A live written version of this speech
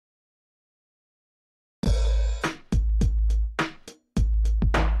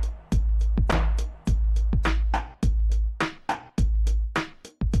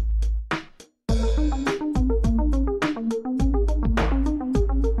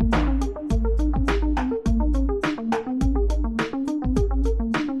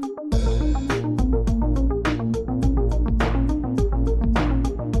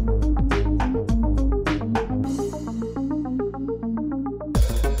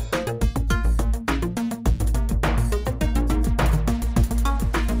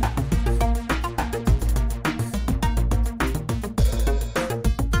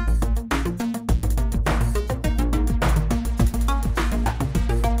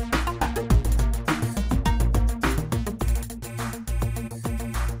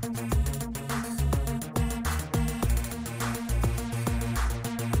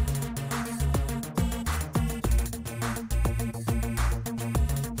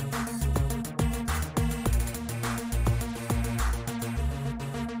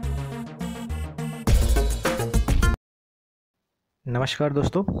नमस्कार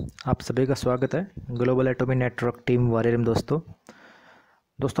दोस्तों, आप सभी का स्वागत है ग्लोबल एटॉमी नेटवर्क टीम वॉरियर में। दोस्तों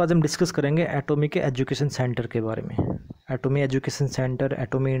आज हम डिस्कस करेंगे एटॉमी के एजुकेशन सेंटर के बारे में। एटॉमी एजुकेशन सेंटर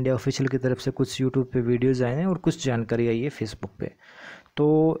एटॉमी इंडिया ऑफिशियल की तरफ से कुछ यूट्यूब पे वीडियोज़ आए हैं और कुछ जानकारी आई है फेसबुक पे। तो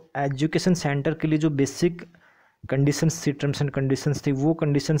एजुकेशन सेंटर के लिए जो बेसिक कंडीशंस थी, टर्म्स एंड कंडीशंस थी, वो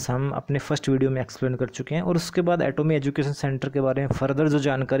कंडीशंस हम अपने फर्स्ट वीडियो में एक्सप्लेन कर चुके हैं। और उसके बाद एटॉमी एजुकेशन सेंटर के बारे में फर्दर जो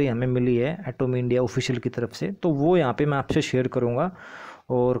जानकारी हमें मिली है एटॉमी इंडिया ऑफिशियल की तरफ से, तो वो यहाँ पे मैं आपसे शेयर करूँगा।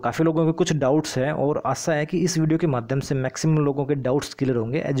 और काफ़ी लोगों के कुछ डाउट्स हैं और आशा है कि इस वीडियो के माध्यम से मैक्सिमम लोगों के डाउट्स क्लियर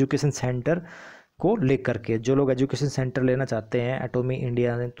होंगे एजुकेशन सेंटर को लेकर के। जो लोग एजुकेशन सेंटर लेना चाहते हैं एटॉमी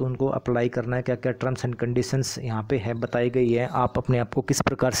इंडिया में, तो उनको अप्लाई करना है, क्या क्या टर्म्स एंड कंडीशंस यहाँ पे है बताई गई है, आप अपने आप को किस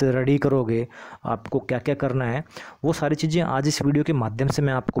प्रकार से रेडी करोगे, आपको क्या क्या करना है, वो सारी चीज़ें आज इस वीडियो के माध्यम से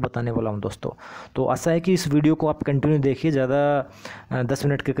मैं आपको बताने वाला हूँ दोस्तों। तो आशा है कि इस वीडियो को आप कंटिन्यू देखिए, ज़्यादा 10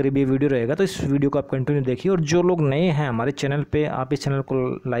 मिनट के करीब ये वीडियो रहेगा, तो इस वीडियो को आप कंटिन्यू देखिए। और जो लोग नए हैं हमारे चैनल पर, आप इस चैनल को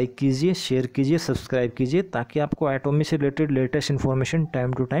लाइक कीजिए, शेयर कीजिए, सब्सक्राइब कीजिए, ताकि आपको एटॉमी से related latest information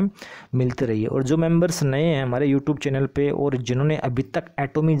time to time मिलते रहिए। और जो मेंबर्स नए हैं हमारे यूट्यूब चैनल पे और जिन्होंने अभी तक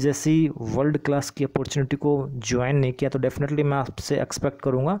एटॉमी जैसी वर्ल्ड क्लास की अपॉर्चुनिटी को ज्वाइन नहीं किया, तो डेफिनेटली मैं आपसे एक्सपेक्ट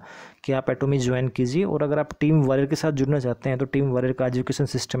करूंगा कि आप एटॉमी ज्वाइन कीजिए। और अगर आप टीम वॉरियर के साथ जुड़ना चाहते हैं तो टीम वॉरियर का education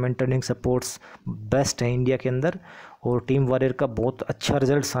system and training supports best है इंडिया के अंदर, और टीम वॉरियर का बहुत अच्छा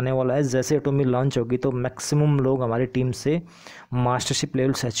रिजल्ट्स आने वाला है। जैसे एटॉमी लॉन्च होगी तो मैक्सिमम लोग हमारी टीम से मास्टरशिप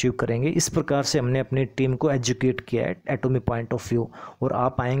लेवल्स अचीव करेंगे। इस प्रकार से हमने अपनी टीम को एजुकेट किया है एटॉमी पॉइंट ऑफ व्यू, और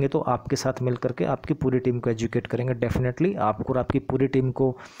आप आएंगे तो आपके साथ मिल करके आपकी पूरी टीम को एजुकेट करेंगे। डेफिनेटली आपको और आपकी पूरी टीम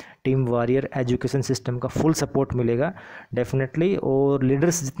को टीम वॉरियर एजुकेशन सिस्टम का फुल सपोर्ट मिलेगा डेफिनेटली। और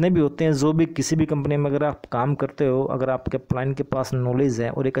लीडर्स जितने भी होते हैं, जो भी किसी भी कंपनी में अगर आप काम करते हो, अगर आपके क्लाइंट के पास नॉलेज है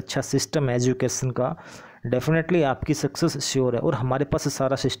और एक अच्छा सिस्टम है एजुकेशन का, डेफिनेटली आपकी सक्सेस श्योर है। और हमारे पास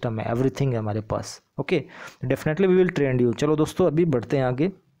सारा सिस्टम है, एवरीथिंग है हमारे पास। Okay, definitely we will train you. चलो दोस्तों अभी बढ़ते हैं आगे।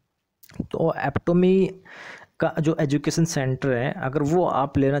 तो एटॉमी का जो एजुकेशन सेंटर है, अगर वो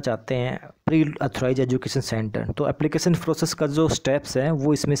आप लेना चाहते हैं प्री अथोराइज एजुकेशन सेंटर, तो एप्लीकेशन प्रोसेस का जो स्टेप्स हैं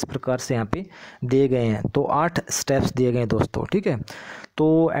वो इसमें इस प्रकार से यहाँ पे दिए गए हैं। तो 8 स्टेप्स दिए गए हैं दोस्तों, ठीक है।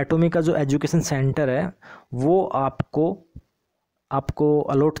 तो एटॉमी का जो एजुकेशन सेंटर है वो आपको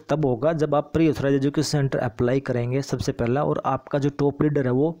अलॉट तब होगा जब आप pre authorise education centre apply करेंगे सबसे पहला। और आपका जो टॉप लीडर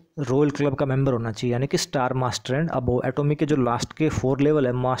है वो रॉयल क्लब का मेंबर होना चाहिए, यानी कि स्टार मास्टर एंड अबव। एटॉमी के जो लास्ट के 4 लेवल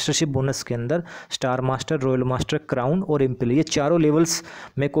है मास्टरशिप बोनस के अंदर, star master, royal master, crown और इम्पल, ये चारों लेवल्स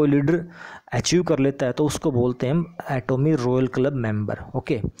में कोई लीडर अचीव कर लेता है तो उसको बोलते हैं एटॉमी रॉयल क्लब मेंबर।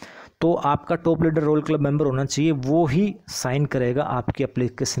 ओके, तो आपका top leader royal club member होना चाहिए, वो ही साइन करेगा आपकी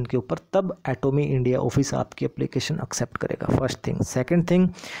एप्लीकेशन के ऊपर, तब एटॉमी इंडिया ऑफिस आपकी एप्लीकेशन एक्सेप्ट करेगा। First thing. सेकंड थिंग,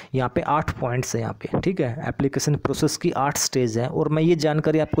 यहाँ पे 8 पॉइंट्स है यहाँ पे, ठीक है। एप्लीकेशन प्रोसेस की 8 स्टेज है, और मैं ये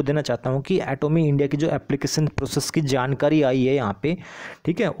जानकारी आपको देना चाहता हूँ कि एटॉमी इंडिया की जो एप्लीकेशन प्रोसेस की जानकारी आई है यहाँ पे,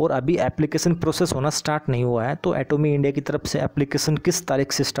 ठीक है, और अभी एप्लीकेशन प्रोसेस होना स्टार्ट नहीं हुआ है। तो एटॉमी इंडिया की तरफ से एप्लीकेशन किस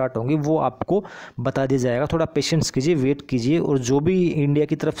तारीख से स्टार्ट होंगी वो आपको बता दिया जाएगा। थोड़ा पेशेंस कीजिए, वेट कीजिए, और जो भी इंडिया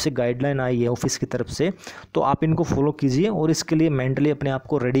की तरफ से गाइडलाइन आई है ऑफिस की तरफ से, तो आप इनको फॉलो कीजिए और इसके लिए मेंटली अपने आप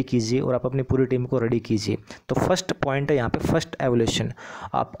को रेडी कीजिए और आप अपनी पूरी टीम को रेडी कीजिए। तो फर्स्ट पॉइंट है यहाँ पे फर्स्ट एवोल्यूशन।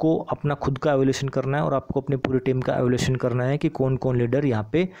 आपको अपना खुद का एवोल्यूशन करना है और आपको अपनी पूरी टीम का एवोल्यूशन करना है कि कौन कौन लीडर यहाँ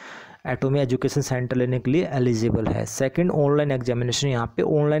पे एटॉमी एजुकेशन सेंटर लेने के लिए एलिजिबल है। Second, online examination. यहाँ पे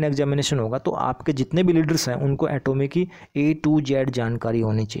ऑनलाइन एग्जामिनेशन होगा, तो आपके जितने भी लीडर्स हैं उनको एटॉमी की A to Z जानकारी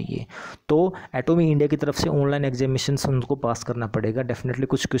होनी चाहिए। तो एटॉमी इंडिया की तरफ से ऑनलाइन एग्जामिनेशन उनको पास करना पड़ेगा। डेफिनेटली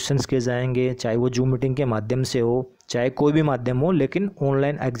कुछ क्वेश्चंस किए जाएंगे, चाहे वो जूम मीटिंग के माध्यम से हो, चाहे कोई भी माध्यम हो, लेकिन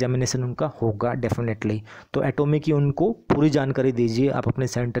ऑनलाइन एग्जामिनेशन उनका होगा डेफिनेटली। तो एटॉमी की उनको पूरी जानकारी दीजिए आप अपने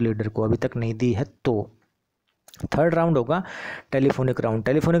सेंटर लीडर को, अभी तक नहीं दी है तो। थर्ड राउंड होगा टेलीफोनिक राउंड।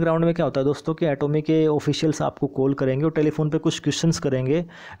 टेलीफोनिक राउंड में क्या होता है दोस्तों कि एटॉमी के ऑफिशियल्स आपको कॉल करेंगे और टेलीफोन पे कुछ क्वेश्चंस करेंगे,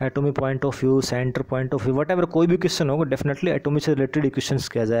 एटॉमी point of view, centre point of view, what कोई भी क्वेश्चन होगा डेफिनेटली एटॉमी से रिलेटेड क्वेश्चंस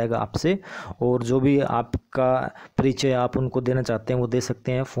किया जाएगा आपसे। और जो भी आपका परिचय आप उनको देना चाहते हैं वो दे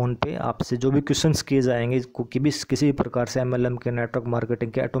सकते हैं फ़ोन पे। आपसे जो भी क्वेश्चंस किए जाएंगे किसी भी प्रकार से, MLM के, नेटवर्क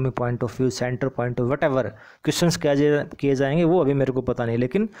मार्केटिंग के, एटॉमी point of view, centre point of what ever questions किए जाएंगे वो अभी मेरे को पता नहीं,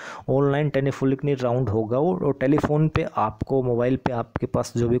 लेकिन ऑनलाइन टेलीफोनिक राउंड होगा वो। और टेलीफोन पे आपको, मोबाइल पे आपके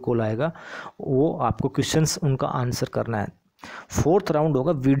पास जो भी कॉल आएगा वो आपको क्वेश्चंस उनका आंसर करना है। फोर्थ राउंड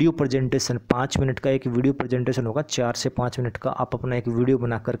होगा वीडियो प्रेजेंटेशन। 5 मिनट का एक वीडियो प्रेजेंटेशन होगा, 4 से 5 मिनट का। आप अपना एक वीडियो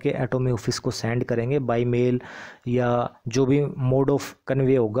बना करके एटॉमी ऑफिस को सेंड करेंगे बाय मेल, या जो भी मोड ऑफ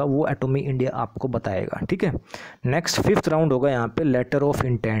कन्वे होगा वो एटॉमी इंडिया आपको बताएगा, ठीक है। नेक्स्ट 5th राउंड होगा यहाँ पे लेटर ऑफ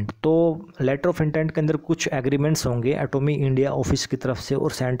इंटेंट। तो लेटर ऑफ इंटेंट के अंदर कुछ एग्रीमेंट्स होंगे एटॉमी इंडिया ऑफिस की तरफ से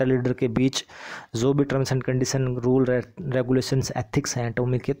और सेंटर लीडर के बीच, जो भी terms and condition, rule regulations, ethics हैं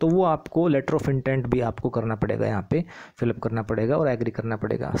एटॉमी के, तो वो आपको लेटर ऑफ इंटेंट भी आपको करना पड़ेगा यहाँ पे फिलअप करना करना पड़ेगा और एग्री करना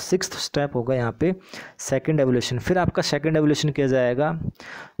पड़ेगा। 6th स्टेप होगा यहाँ पे सेकंड एवोल्यूशन। फिर आपका सेकंड एवोल्यूशन किया जाएगा।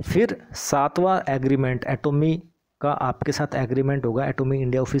 फिर 7वां एग्रीमेंट एटोमी का आपके साथ एग्रीमेंट होगा, एटोमी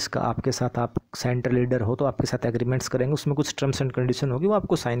इंडिया ऑफिस का आपके साथ, आप सेंटर लीडर हो तो आपके साथ एग्रीमेंट्स करेंगे, उसमें कुछ टर्म्स एंड कंडीशन होगी वो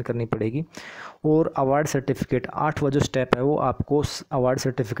आपको साइन करनी पड़ेगी। और अवार्ड सर्टिफिकेट 8वां जो स्टेप है वो आपको अवार्ड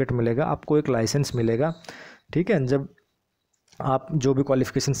सर्टिफिकेट मिलेगा, आपको एक लाइसेंस मिलेगा। ठीक है, जब आप जो भी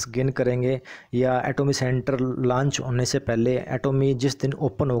क्वालिफिकेशंस गेन करेंगे या एटोमी सेंटर लॉन्च होने से पहले एटोमी जिस दिन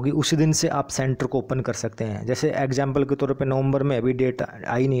ओपन होगी उसी दिन से आप सेंटर को ओपन कर सकते हैं। जैसे एग्जांपल के तौर पे नवंबर में, अभी डेट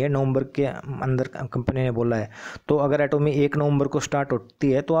आई नहीं है, नवंबर के अंदर कंपनी ने बोला है, तो अगर एटोमी 1 नवंबर को स्टार्ट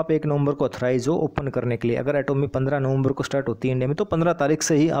होती है तो आप 1 नवंबर को ऑथराइज हो ओपन करने के लिए। अगर एटोमी 15 नवंबर को स्टार्ट होती है इंडिया में तो 15 तारीख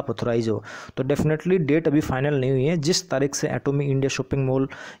से ही आप ऑथराइज हो। तो डेफिनेटली डेट अभी फाइनल नहीं हुई है, जिस तारीख से एटोमी इंडिया शॉपिंग मॉल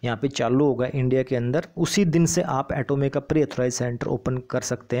यहाँ पे चालू होगा इंडिया के अंदर उसी दिन से आप एटोमी का प्री ऑथराइज सेंटर ओपन कर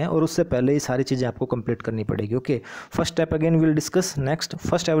सकते हैं, और उससे पहले ये सारी चीज़ें आपको कंप्लीट करनी पड़ेगी। Okay, first step again will discuss next.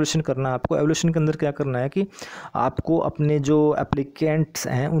 First evolution करना है आपको। एवोल्यूशन के अंदर क्या करना है कि आपको अपने जो एप्लीकेंट्स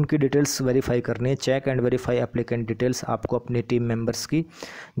हैं उनकी डिटेल्स वेरीफाई करनी है, check and verify applicant details आपको अपने टीम मेंबर्स की।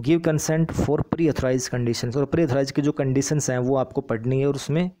 Give consent for pre authorise conditions, और प्री ऑथराइज की जो कंडीशंस हैं वो आपको पढ़नी है और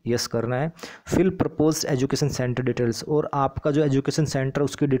उसमें यस करना है। Fill propose education centre details, और आपका जो एजुकेशन सेंटर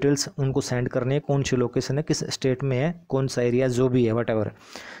उसकी डिटेल्स उनको सेंड करनी है, कौन सी लोकेशन है, किस स्टेट में है, कौन सा एरिया जो भी है what ever.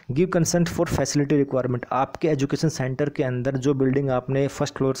 Give consent for facility requirement, आपके एजुकेशन सेंटर के अंदर जो बिल्डिंग आपने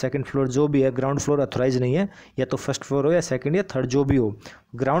फर्स्ट फ्लोर सेकंड फ्लोर जो भी है, ग्राउंड फ्लोर अथोराइज नहीं है, या तो फर्स्ट फ्लोर हो या सेकंड या थर्ड जो भी हो,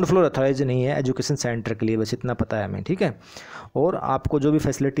 ग्राउंड फ्लोर अथोराइज नहीं है एजुकेशन सेंटर के लिए, बस इतना पता है हमें। ठीक है, और आपको जो भी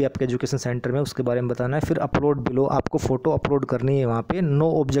फैसिलिटी आपके एजुकेशन सेंटर में उसके बारे में बताना है। फिर अपलोड बिलो, आपको फोटो अपलोड करनी है वहाँ पे।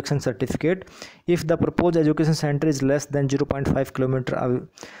 No objection certificate if the propose education centre is less than 0.5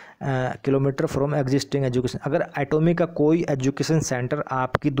 kilometre from existing education, अगर एटोमी का कोई एजुकेशन सेंटर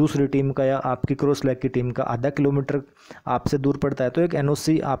आपकी दूसरी टीम का या आपकी क्रॉस लैग की टीम का आधा किलोमीटर आपसे दूर पड़ता है तो एक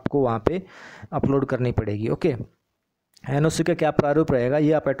एनओसी आपको वहाँ पे अपलोड करनी पड़ेगी। ओके, एनओसी का क्या प्रारूप रहेगा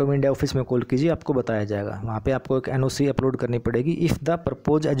ये आप एटोमी इंडिया ऑफिस में कॉल कीजिए, आपको बताया जाएगा। वहाँ पे आपको एक एनओसी अपलोड करनी पड़ेगी। If the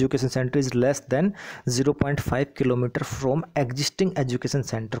propose education centre is less than 0.5 kilometre from existing education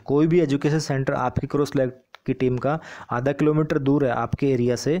centre, कोई भी एजुकेशन सेंटर आपकी क्रॉस लैग की टीम का आधा किलोमीटर दूर है आपके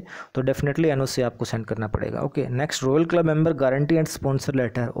एरिया से, तो डेफिनेटली एनओसी आपको सेंड करना पड़ेगा। Okay, next royal club member guarantee and sponsor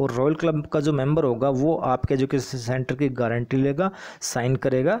letter, और रॉयल क्लब का जो मेंबर होगा वो आपके एजुकेशन सेंटर की गारंटी लेगा, साइन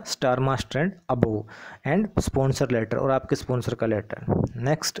करेगा, star master and above and sponsor letter, और आपके स्पॉन्सर का लेटर।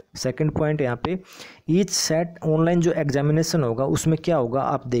 नेक्स्ट सेकंड पॉइंट यहाँ पे, ईच सेट ऑनलाइन जो एग्जामिनेशन होगा उसमें क्या होगा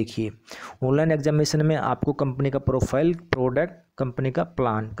आप देखिए। ऑनलाइन एग्जामिनेशन में आपको कंपनी का प्रोफाइल, प्रोडक्ट, कंपनी का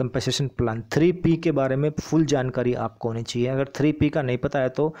प्लान, कंपनसेशन प्लान, 3P के बारे में फुल जानकारी आपको होनी चाहिए। अगर 3P का नहीं पता है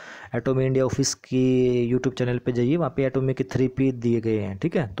तो एटोमी इंडिया ऑफिस की यूट्यूब चैनल पे जाइए, वहाँ पे एटोमी के 3P दिए गए हैं।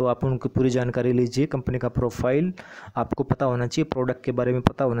 ठीक है, तो आप उनकी पूरी जानकारी लीजिए। कंपनी का प्रोफाइल आपको पता होना चाहिए, प्रोडक्ट के बारे में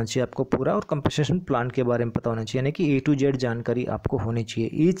पता होना चाहिए आपको पूरा, और कंपनसेशन प्लान के बारे में पता होना चाहिए, यानी कि A to Z जानकारी आपको होनी चाहिए।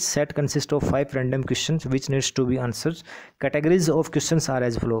 Each set consist of 5 random question which needs to be answered. Categories of questions are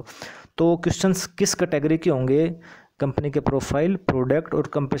as flow, तो क्वेश्चंस किस कैटेगरी के होंगे, कंपनी के प्रोफाइल, प्रोडक्ट और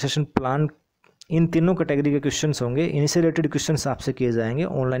कंपनसेशन प्लान, इन तीनों कैटेगरी के क्वेश्चंस होंगे। इनसे रिलेटेड क्वेश्चंस आपसे किए जाएंगे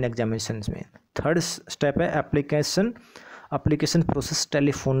ऑनलाइन एग्जामिनेशंस में। थर्ड स्टेप है एप्लीकेशन प्रोसेस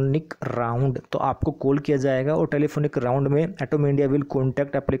टेलीफोनिक राउंड, तो आपको कॉल किया जाएगा और टेलीफोनिक राउंड में Atomy India will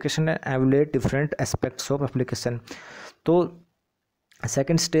contact application and एवैल्यूएट different aspects of application. तो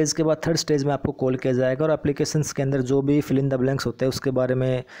सेकंड स्टेज के बाद थर्ड स्टेज में आपको कॉल किया जाएगा और एप्लीकेशंस के अंदर जो भी फिल इन द ब्लैंक्स होते हैं उसके बारे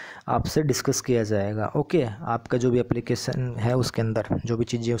में आपसे डिस्कस किया जाएगा। ओके, आपका जो भी एप्लीकेशन है उसके अंदर जो भी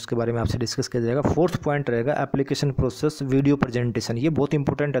चीज़ें उसके बारे में आपसे डिस्कस किया जाएगा। फोर्थ पॉइंट रहेगा एप्लीकेशन प्रोसेस वीडियो प्रेजेंटेशन, ये बहुत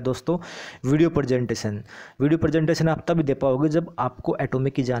इंपॉर्टेंट है दोस्तों। वीडियो प्रेजेंटेशन आप तभी दे पाओगे जब आपको एटोमी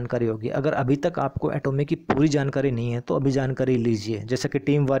की जानकारी होगी। अगर अभी तक आपको एटोमी की पूरी जानकारी नहीं है तो अभी जानकारी लीजिए। जैसे कि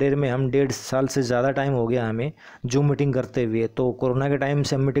टीम वॉरियर में हम 1.5 साल से ज़्यादा टाइम हो गया हमें जो मीटिंग करते हुए, तो कोरोना के टाइम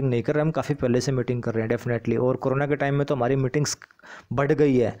से हम मीटिंग नहीं कर रहे, हम काफ़ी पहले से मीटिंग कर रहे हैं डेफिनेटली। और कोरोना के टाइम में तो हमारी मीटिंग्स बढ़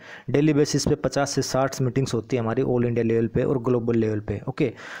गई है, डेली बेसिस पे 50 से 60 मीटिंग्स होती है हमारी ऑल इंडिया लेवल पे और ग्लोबल लेवल पे।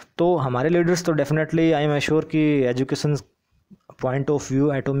 ओके, तो हमारे लीडर्स तो डेफिनेटली आई एम एश्योर कि education point of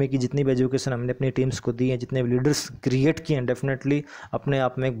view Atomy की जितनी भी एजुकेशन हमने अपनी टीम्स को दी है, जितने भी लीडर्स क्रिएट किए हैं, डेफिनेटली अपने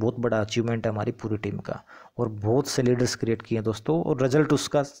आप में एक बहुत बड़ा अचीवमेंट है हमारी पूरी टीम का, और बहुत से लीडर्स क्रिएट किए हैं दोस्तों, और रिजल्ट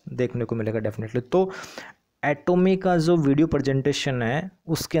उसका देखने को मिलेगा डेफिनेटली। तो एटोमी का जो वीडियो प्रेजेंटेशन है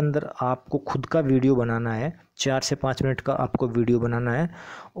उसके अंदर आपको खुद का वीडियो बनाना है, 4 से 5 मिनट का आपको वीडियो बनाना है,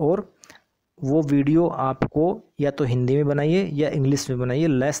 और वो वीडियो आपको या तो हिंदी में बनाइए या इंग्लिश में बनाइए।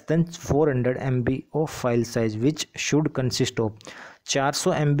 Less than 400 MB of file size which should consist of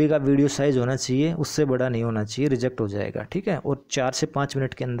 400 MB का वीडियो साइज़ होना चाहिए, उससे बड़ा नहीं होना चाहिए, रिजेक्ट हो जाएगा, ठीक है। और 4 से 5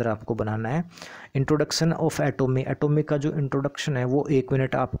 मिनट के अंदर आपको बनाना है। इंट्रोडक्शन ऑफ एटोमी, एटोमी का जो इंट्रोडक्शन है वो 1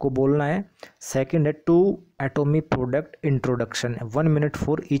 मिनट आपको बोलना है। सेकंड है to Atomy product introduction, 1 minute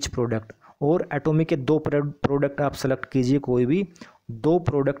for each product. और एटोमी के 2 प्रोडक्ट आप सेलेक्ट कीजिए, कोई भी 2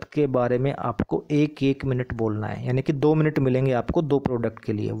 प्रोडक्ट के बारे में आपको 1-1 मिनट बोलना है, यानी कि 2 मिनट मिलेंगे आपको 2 प्रोडक्ट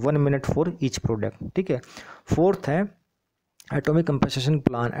के लिए, 1 मिनट फॉर ईच प्रोडक्ट, ठीक है। फोर्थ है एटॉमिक कंपनसेशन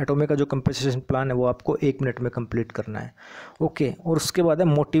प्लान, एटॉमिक का जो कंपनसेशन प्लान है वो आपको 1 मिनट में कंप्लीट करना है, ओके। और उसके बाद है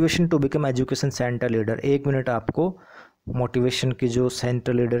motivation to become education centre leader, 1 minute आपको मोटिवेशन की जो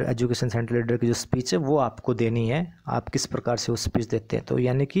centre leader, education centre leader की जो स्पीच है वो आपको देनी है। आप किस प्रकार से वो स्पीच देते हैं, तो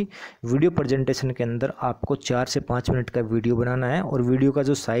यानी कि वीडियो प्रेजेंटेशन के अंदर आपको 4 से 5 मिनट का वीडियो बनाना है। और वीडियो का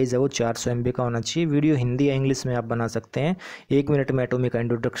जो साइज़ है वो 400 MB का होना चाहिए। वीडियो हिंदी या इंग्लिश में आप बना सकते हैं। 1 मिनट में एटॉमी का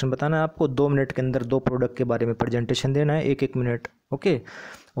इंट्रोडक्शन बताना है आपको, 2 मिनट के अंदर 2 प्रोडक्ट के बारे में प्रेजेंटेशन देना है, 1-1 मिनट, ओके।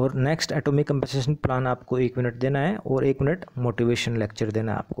 और नेक्स्ट एटॉमिक कंपनसेशन प्लान आपको 1 मिनट देना है और 1 मिनट मोटिवेशन लेक्चर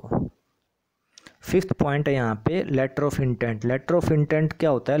देना है आपको। 5th पॉइंट है यहाँ पे letter of intent. Letter of intent क्या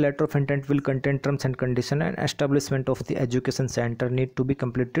होता है? Letter of intent will contain terms and condition and establishment of the education centre need to be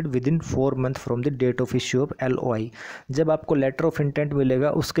completed with in 4 month from the date of issue of LOI। जब आपको letter of intent मिलेगा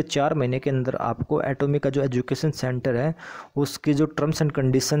उसके 4 महीने के अंदर आपको एटॉमी का जो एजुकेशन सेंटर है उसकी जो टर्म्स एंड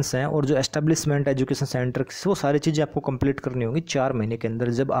कंडीशंस हैं और जो एस्टेब्लिशमेंट एजुकेशन सेंटर वो सारी चीज़ें आपको कंप्लीट करनी होंगी 4 महीने के अंदर।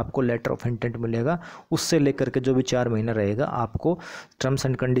 जब आपको लेटर ऑफ इंटेंट मिलेगा उससे लेकर के जो भी 4 महीना रहेगा आपको टर्म्स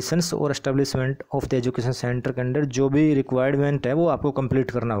एंड कंडीशंस और establishment of the education centre के अंदर जो भी रिक्वायरमेंट है वो आपको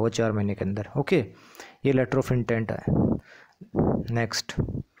कंप्लीट करना होगा 4 महीने के अंदर, ओके। ये लेटर ऑफ इंटेंट है। नेक्स्ट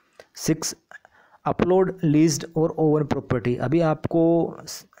 6 अपलोड लीज्ड और ओवन प्रॉपर्टी। अभी आपको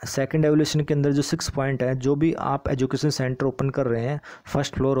सेकंड एवोल्यूशन के अंदर जो 6 पॉइंट है, जो भी आप एजुकेशन सेंटर ओपन कर रहे हैं,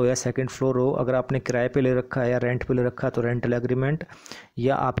 फर्स्ट फ्लोर हो या सेकंड फ्लोर हो, अगर आपने किराए पे ले रखा है या रेंट पे ले रखा है तो रेंटल एग्रीमेंट,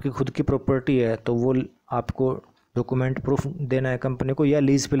 या आपकी खुद की प्रॉपर्टी है तो वो आपको डॉक्यूमेंट प्रूफ देना है कंपनी को, या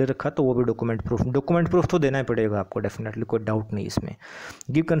लीज पे ले रखा तो वो भी डॉक्यूमेंट प्रूफ तो देना ही पड़ेगा आपको डेफिनेटली, कोई डाउट नहीं इसमें।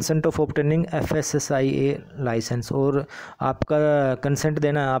 Give consent of obtaining FSSAI licence, और आपका कंसेंट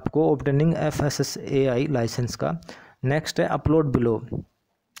देना है आपको ऑब्टेनिंग FSSAI लाइसेंस का। नेक्स्ट है upload below,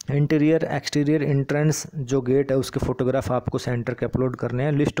 interior exterior entrance जो गेट है उसके फोटोग्राफ आपको सेंटर के अपलोड करने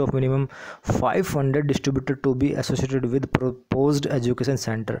हैं। List of minimum 500 distributor to be associated with proposed education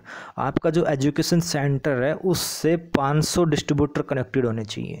centre. आपका जो एजुकेशन सेंटर है उससे 500 डिस्ट्रीब्यूटर कनेक्टेड होने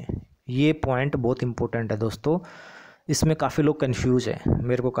चाहिए। ये पॉइंट बहुत इंपॉर्टेंट है दोस्तों, इसमें काफ़ी लोग कंफ्यूज हैं,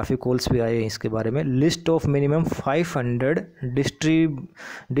 मेरे को काफ़ी कॉल्स भी आए हैं इसके बारे में। List of minimum 500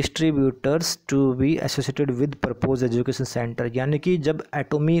 distributors to be associated with propose education centre, यानी कि जब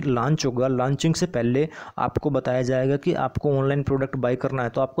एटॉमी लॉन्च होगा, लॉन्चिंग से पहले आपको बताया जाएगा कि आपको ऑनलाइन प्रोडक्ट बाई करना है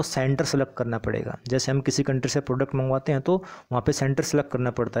तो आपको सेंटर सेलेक्ट करना पड़ेगा। जैसे हम किसी कंट्री से प्रोडक्ट मंगवाते हैं तो वहाँ पर सेंटर सेलेक्ट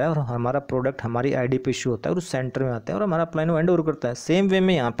करना पड़ता है और हमारा प्रोडक्ट हमारी ID पे इशू होता है और उस सेंटर में आता है और हमारा अप्लाई हैंड ओवर करता है। सेम वे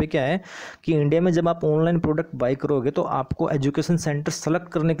में यहाँ पे क्या है कि इंडिया में जब आप ऑनलाइन प्रोडक्ट बाई करोगे तो आपको एजुकेशन सेंटर सेलेक्ट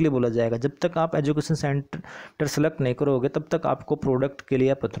करने के लिए बोला जाएगा। जब तक आप एजुकेशन सेंटर सेलेक्ट नहीं करोगे तब तक आपको प्रोडक्ट के लिए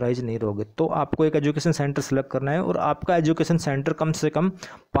आप ऑथराइज नहीं रहोगे। तो आपको एक एजुकेशन सेंटर सेलेक्ट करना है और आपका एजुकेशन सेंटर कम से कम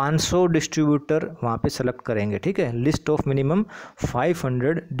 500 डिस्ट्रीब्यूटर वहाँ पे सेलेक्ट करेंगे, ठीक है। List of minimum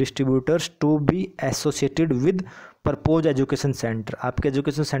 500 distributors to be associated with propose education centre. आपके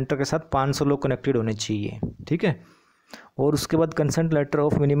एजुकेशन सेंटर के साथ 500 लोग कनेक्टेड होने चाहिए, ठीक है। और उसके बाद consent letter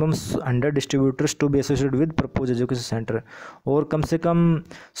of minimum 100 distributors to be associated with propose education centre, और कम से कम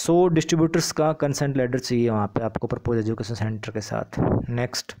 100 डिस्ट्रीब्यूटर्स का कंसेंट लेटर चाहिए वहाँ पे आपको प्रपोज एजुकेशन सेंटर के साथ।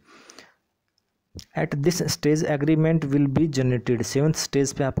 Next at this stage agreement will be generated. 7th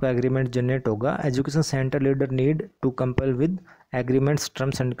stage पे आपका एग्रीमेंट जनरेट होगा। Education centre leader need to compel with agreements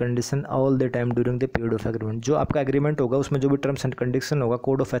terms and condition all the time during the period of agreement. जो आपका agreement होगा उसमें जो भी terms and condition होगा,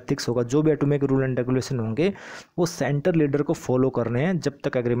 कोड ऑफ एथिक्स होगा, जो भी एटॉमिक रूल एंड रेगुलेशन होंगे वो सेंटर लीडर को फॉलो करने हैं। जब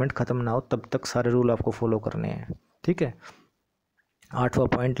तक एग्रीमेंट खत्म ना हो तब तक सारे रूल आपको फॉलो करने हैं, ठीक है। 8वां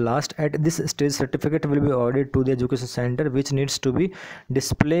point last, at this stage certificate will be awarded to the education centre which needs to be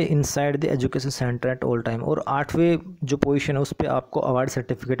display inside the education centre at all time. और 8वें जो पोजीशन है उस पर आपको अवार्ड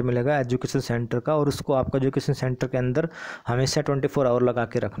सर्टिफिकेट मिलेगा एजुकेशन सेंटर का, और उसको आपका एजुकेशन सेंटर के अंदर हमेशा 24 आवर लगा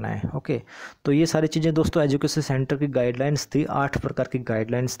के रखना है, ओके। तो ये सारी चीज़ें दोस्तों एजुकेशन सेंटर की गाइडलाइंस थी, 8 प्रकार की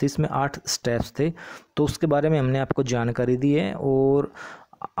गाइडलाइंस थी, इसमें 8 स्टेप्स थे। तो उसके बारे में हमने आपको जानकारी दी है और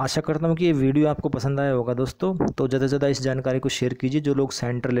आशा करता हूँ कि ये वीडियो आपको पसंद आया होगा दोस्तों। तो ज़्यादा से ज़्यादा इस जानकारी को शेयर कीजिए। जो लोग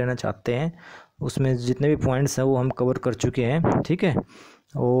सेंटर लेना चाहते हैं उसमें जितने भी पॉइंट्स हैं वो हम कवर कर चुके हैं, ठीक है।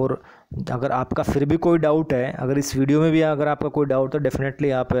 और अगर आपका फिर भी कोई डाउट है, अगर इस वीडियो में भी अगर आपका कोई डाउट है, डेफिनेटली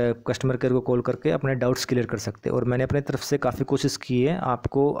आप कस्टमर केयर को कॉल करके अपने डाउट्स क्लियर कर सकते हैं। और मैंने अपने तरफ से काफ़ी कोशिश की है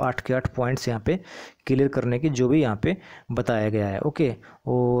आपको 8 के 8 पॉइंट्स यहाँ पे क्लियर करने की जो भी यहाँ पे बताया गया है। ओके,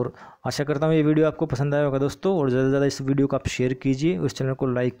 और आशा करता हूँ ये वीडियो आपको पसंद आया होगा दोस्तों, और ज़्यादा से ज़्यादा इस वीडियो को आप शेयर कीजिए, उस चैनल को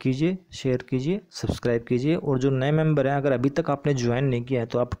लाइक कीजिए, शेयर कीजिए, सब्सक्राइब कीजिए। और जो नए मेंबर हैं, अगर अभी तक आपने ज्वाइन नहीं किया है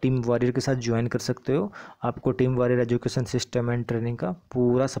तो आप टीम वॉरियर के साथ ज्वाइन कर सकते हो। आपको team warrior education system and training का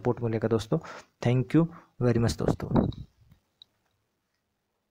पूरा सपोर्ट मिलेगा दोस्तों। थैंक यू वेरी मच दोस्तों।